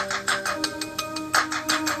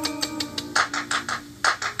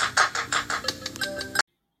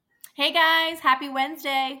guys, happy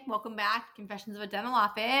Wednesday. Welcome back to Confessions of a Dental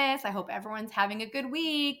Office. I hope everyone's having a good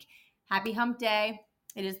week. Happy hump day.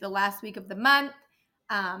 It is the last week of the month.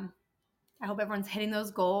 I hope everyone's hitting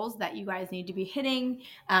those goals that you guys need to be hitting.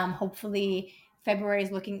 Hopefully February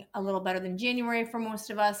is looking a little better than January for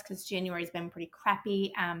most of us because January's been pretty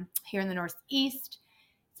crappy here in the Northeast.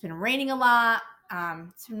 It's been raining a lot.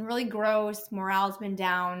 It's been really gross. Morale's been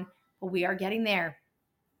down, but we are getting there.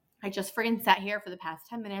 I just friggin' sat here for the past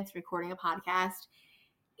 10 minutes recording a podcast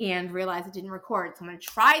and realized it didn't record. So I'm going to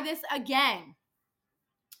try this again.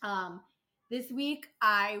 This week,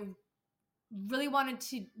 I really wanted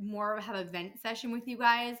to more have a vent session with you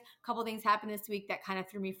guys. A couple things happened this week that kind of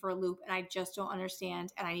threw me for a loop, and I just don't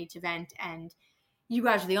understand, and I need to vent, and you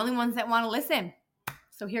guys are the only ones that want to listen.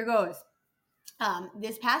 So here goes.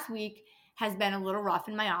 This past week has been a little rough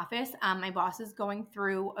in my office. My boss is going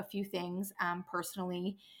through a few things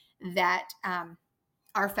personally that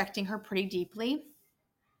are affecting her pretty deeply.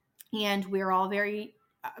 And we're all very,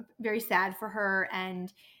 very sad for her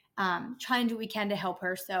and trying to do what we can to help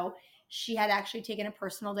her. So she had actually taken a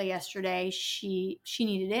personal day yesterday. She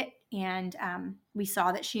needed it, and we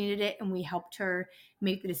saw that she needed it, and we helped her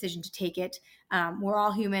make the decision to take it. We're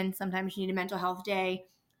all human. Sometimes you need a mental health day.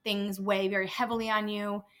 Things weigh very heavily on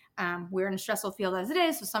you. We're in a stressful field as it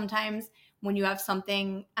is, so sometimes when you have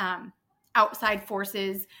something outside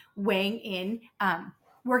forces weighing in,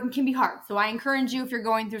 working can be hard. So I encourage you, if you're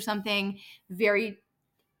going through something very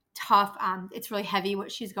tough, it's really heavy what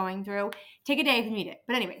she's going through, take a day if you need it.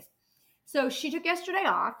 But anyways, so she took yesterday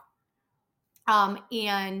off,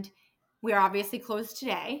 and we are obviously closed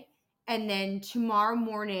today. And then tomorrow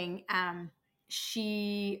morning,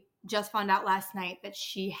 she just found out last night that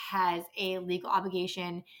she has a legal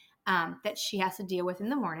obligation that she has to deal with in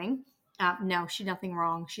the morning. No, she's nothing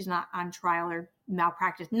wrong. She's not on trial or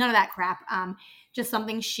malpractice. None of that crap. Just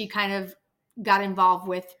something she kind of got involved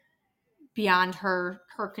with beyond her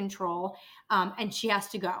control. And she has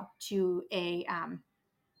to go to a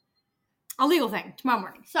legal thing tomorrow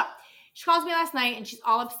morning. So she calls me last night and she's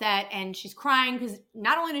all upset and she's crying because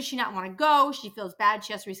not only does she not want to go, she feels bad.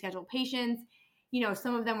 She has to reschedule patients. You know,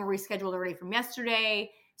 some of them were rescheduled already from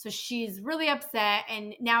yesterday. So she's really upset.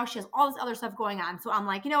 And now she has all this other stuff going on. So I'm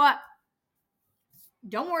like, you know what?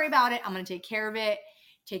 Don't worry about it. I'm going to take care of it.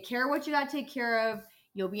 Take care of what you got to take care of.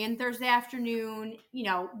 You'll be in Thursday afternoon, you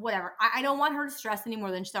know, whatever. I don't want her to stress any more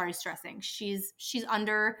than she's already stressing. She's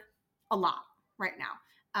under a lot right now.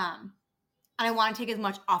 And I want to take as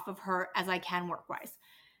much off of her as I can work-wise.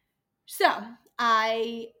 So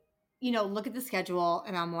I, look at the schedule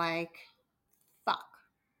and I'm like, fuck,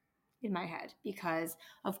 in my head. Because,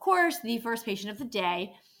 of course, the first patient of the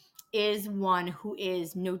day is one who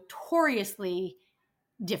is notoriously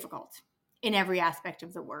difficult in every aspect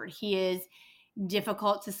of the word. He is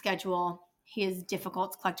difficult to schedule. He is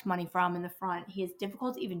difficult to collect money from in the front. He is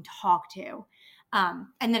difficult to even talk to. And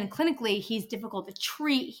then clinically, he's difficult to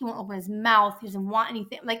treat. He won't open his mouth. He doesn't want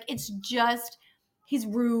anything. Like, it's just, he's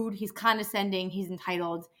rude. He's condescending. He's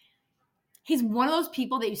entitled. He's one of those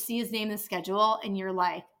people that you see his name in the schedule and you're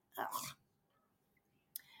like, ugh.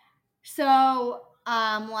 So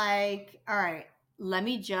I'm like, all right, let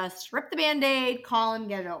me just rip the Band-Aid, call him,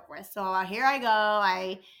 get it over with. So here I go.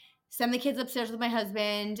 I send the kids upstairs with my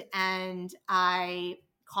husband and I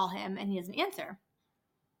call him and he doesn't answer.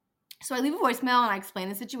 So I leave a voicemail and I explain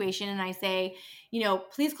the situation and I say,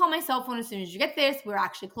 please call my cell phone as soon as you get this. We're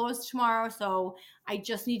actually closed tomorrow. So I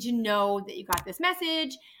just need to know that you got this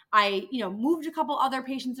message. I, moved a couple other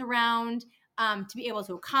patients around to be able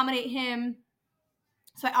to accommodate him.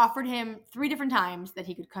 So I offered him 3 different times that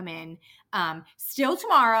he could come in. Still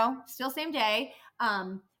tomorrow, still same day,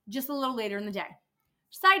 just a little later in the day.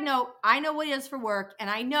 Side note, I know what he does for work, and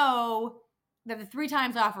I know that the 3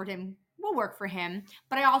 times I offered him will work for him,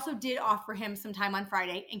 but I also did offer him some time on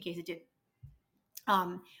Friday in case it didn't.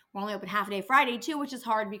 We're only open half a day Friday too, which is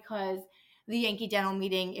hard because the Yankee Dental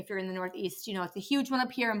meeting, if you're in the Northeast, it's a huge one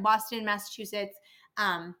up here in Boston, Massachusetts,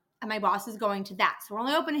 and my boss is going to that. So we're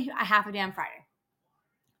only open a half a day on Friday.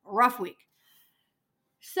 Rough week.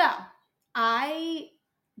 So I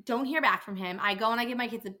don't hear back from him. I go and I give my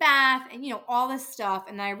kids a bath and, all this stuff.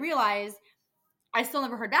 And I realize I still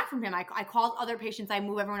never heard back from him. I called other patients. I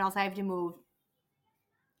move everyone else I have to move.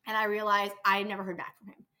 And I realized I never heard back from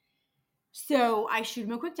him. So I shoot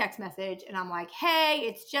him a quick text message and I'm like, hey,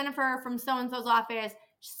 it's Jennifer from so-and-so's office.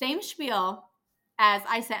 Same spiel as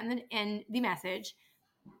I sent in the message.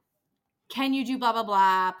 Can you do blah, blah,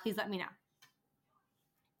 blah? Please let me know.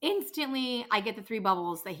 Instantly, I get the 3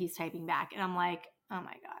 bubbles that he's typing back. And I'm like, oh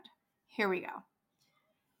my God, here we go.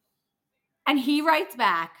 And he writes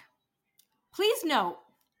back, please note,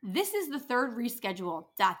 This is the third reschedule, ...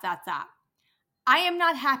 I am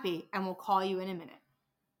not happy and will call you in a minute.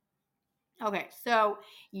 Okay, so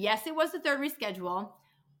yes, it was the third reschedule.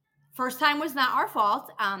 First time was not our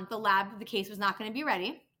fault. The case was not going to be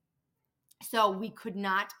ready. So we couldn't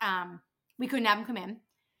have him come in.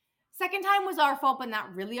 Second time was our fault, but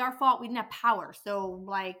not really our fault. We didn't have power. So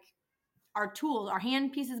like our tools, our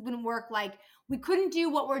hand pieces wouldn't work. Like we couldn't do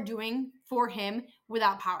what we're doing for him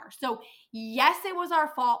without power. So yes, it was our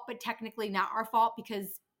fault, but technically not our fault because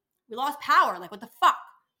we lost power. Like what the fuck?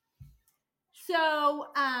 So,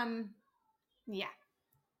 yeah.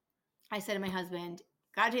 I said to my husband,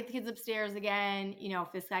 gotta take the kids upstairs again. You know,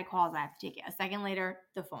 if this guy calls, I have to take it. A second later,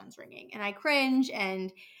 the phone's ringing. And I cringe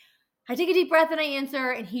and I take a deep breath and I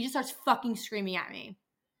answer. And he just starts fucking screaming at me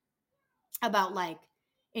about like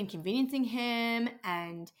inconveniencing him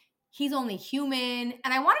and he's only human.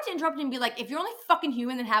 And I wanted to interrupt him and be like, if you're only fucking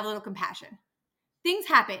human, then have a little compassion. Things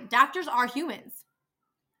happen. Doctors are humans.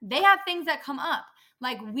 They have things that come up.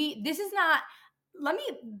 Like let me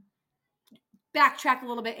backtrack a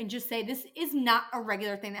little bit and just say this is not a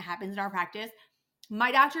regular thing that happens in our practice.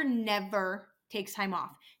 My doctor never takes time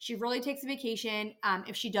off. She rarely takes a vacation.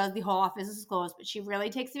 If she does, the whole office is closed, but she rarely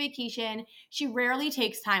takes a vacation. She rarely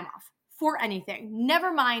takes time off for anything,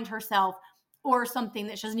 never mind herself or something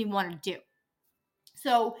that she doesn't even want to do.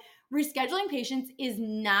 So rescheduling patients is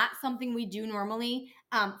not something we do normally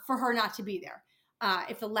for her not to be there.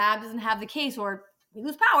 If the lab doesn't have the case or we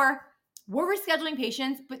lose power, we're rescheduling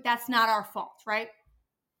patients, but that's not our fault, right?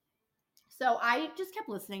 So I just kept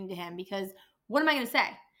listening to him because what am I going to say?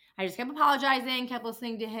 I just kept apologizing, kept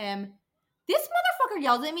listening to him. This motherfucker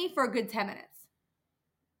yelled at me for a good 10 minutes.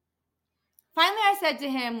 Finally, I said to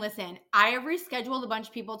him, listen, I have rescheduled a bunch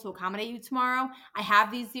of people to accommodate you tomorrow. I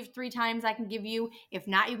have these 3 times I can give you. If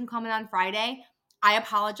not, you can come in on Friday. I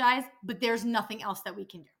apologize, but there's nothing else that we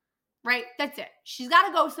can do, right? That's it. She's got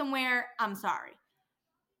to go somewhere. I'm sorry.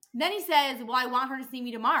 Then he says, well, I want her to see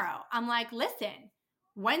me tomorrow. I'm like, listen,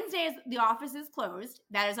 Wednesdays, the office is closed.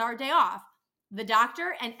 That is our day off. The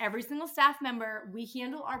doctor and every single staff member, we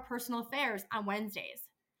handle our personal affairs on Wednesdays.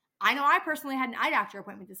 I know I personally had an eye doctor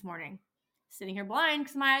appointment this morning. Sitting here blind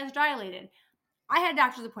because my eyes dilated. I had a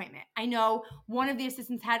doctor's appointment. I know one of the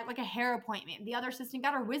assistants had like a hair appointment. The other assistant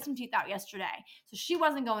got her wisdom teeth out yesterday, so she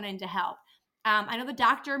wasn't going in to help. I know the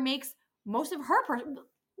doctor makes most of her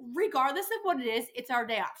regardless of what it is, it's our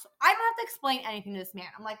day off. So I don't have to explain anything to this man.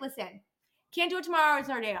 I'm like, listen, can't do it tomorrow. It's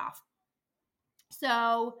our day off.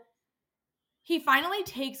 So he finally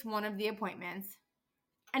takes one of the appointments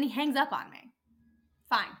and he hangs up on me.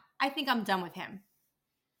 Fine. I think I'm done with him.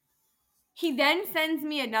 He then sends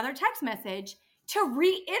me another text message to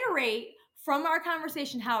reiterate from our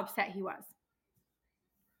conversation how upset he was.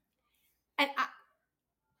 And I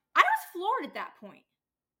was floored at that point.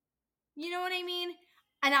 You know what I mean?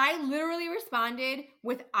 And I literally responded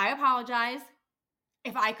with, I apologize.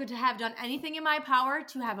 If I could have done anything in my power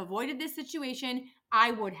to have avoided this situation,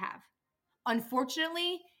 I would have.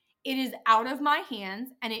 Unfortunately, it is out of my hands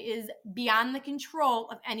and it is beyond the control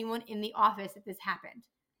of anyone in the office if this happened.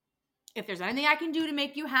 If there's anything I can do to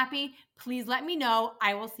make you happy, please let me know.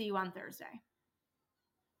 I will see you on Thursday.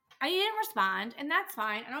 And he didn't respond, and that's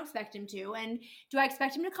fine. I don't expect him to. And do I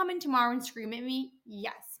expect him to come in tomorrow and scream at me?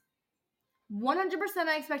 Yes. 100%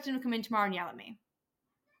 I expect him to come in tomorrow and yell at me.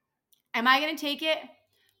 Am I going to take it?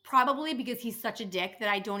 Probably, because he's such a dick that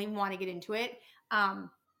I don't even want to get into it.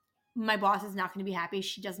 My boss is not going to be happy.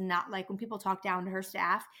 She does not like when people talk down to her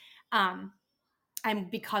staff.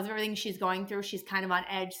 And because of everything she's going through, she's kind of on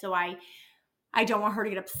edge. So I don't want her to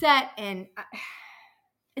get upset. And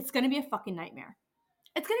it's going to be a fucking nightmare.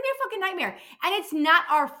 It's going to be a fucking nightmare. And it's not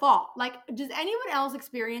our fault. Like, does anyone else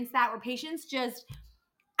experience that where patients just,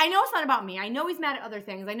 I know it's not about me. I know he's mad at other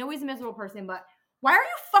things. I know he's a miserable person, but why are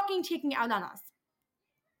you fucking taking it out on us?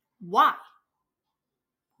 Why?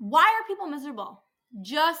 Why are people miserable?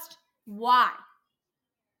 Just why?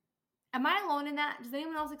 Am I alone in that? Does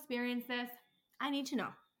anyone else experience this? I need to know.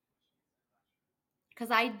 Because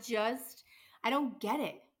I don't get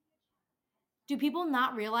it. Do people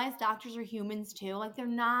not realize doctors are humans too? Like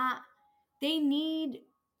they need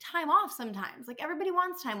time off sometimes. Like everybody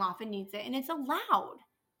wants time off and needs it, and it's allowed.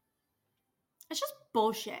 It's just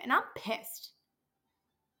bullshit, and I'm pissed.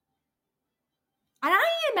 And I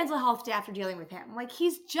need a mental health day after dealing with him. Like,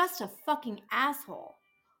 he's just a fucking asshole.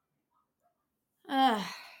 It's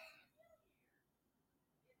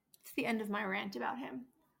the end of my rant about him.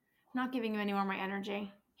 I'm not giving him any more of my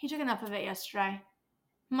energy. He took enough of it yesterday.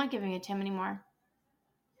 I'm not giving it to him anymore.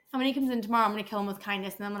 And when he comes in tomorrow, I'm going to kill him with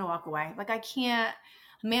kindness, and I'm going to walk away. Like, I can't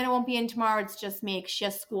Amanda won't be in tomorrow. It's just me. She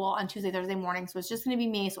has school on Tuesday, Thursday morning. So it's just going to be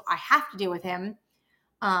me. So I have to deal with him.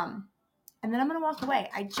 And then I'm going to walk away.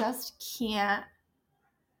 I just can't.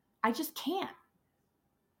 Oh,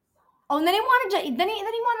 and then he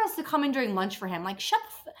wanted us to come in during lunch for him. Like, shut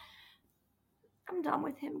the I'm done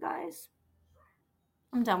with him, guys.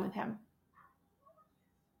 I'm done with him.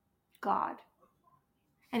 God.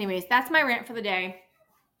 Anyways, that's my rant for the day.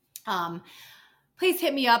 Please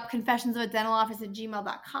hit me up,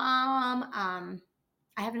 confessionsofadentaloffice@gmail.com.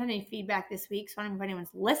 I haven't had any feedback this week, so I don't know if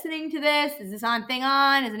anyone's listening to this. Is this thing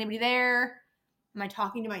on? Is anybody there? Am I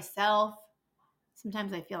talking to myself?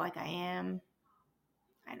 Sometimes I feel like I am.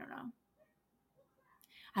 I don't know.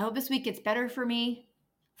 I hope this week gets better for me,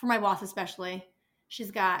 for my boss especially.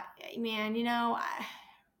 She's got, man, it's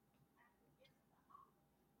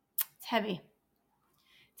heavy.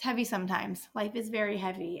 It's heavy sometimes. Life is very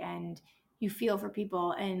heavy, and you feel for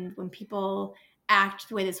people. And when people act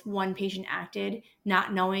the way this one patient acted,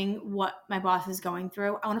 not knowing what my boss is going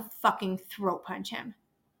through, I want to fucking throat punch him.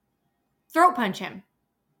 Throat punch him.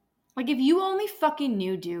 Like, if you only fucking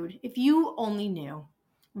knew, dude, if you only knew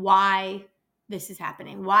why this is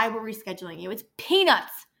happening, why we're rescheduling you, it's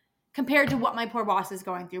peanuts compared to what my poor boss is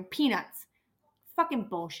going through. Peanuts. Fucking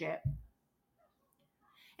bullshit.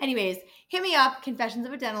 Anyways, hit me up,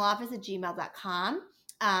 confessionsofadentaloffice@gmail.com.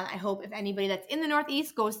 I hope if anybody that's in the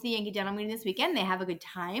Northeast goes to the Yankee Dental meeting this weekend, they have a good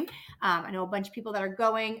time. I know a bunch of people that are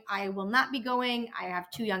going. I will not be going. I have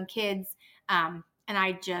 2 young kids, and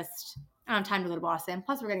I don't have time to go to Boston.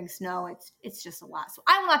 Plus, we're getting snow. It's just a lot. So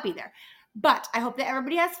I will not be there. But I hope that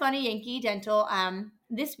everybody has fun at Yankee Dental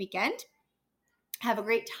this weekend. Have a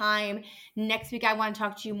great time. Next week, I want to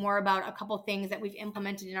talk to you more about a couple things that we've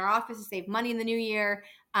implemented in our office to save money in the new year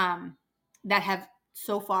that have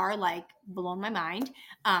so far blown my mind.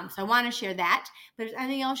 So I want to share that. But if there's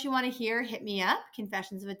anything else you want to hear, hit me up,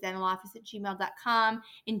 confessionsofadentaloffice@gmail.com.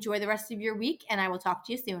 Enjoy the rest of your week, and I will talk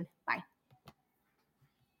to you soon. Bye.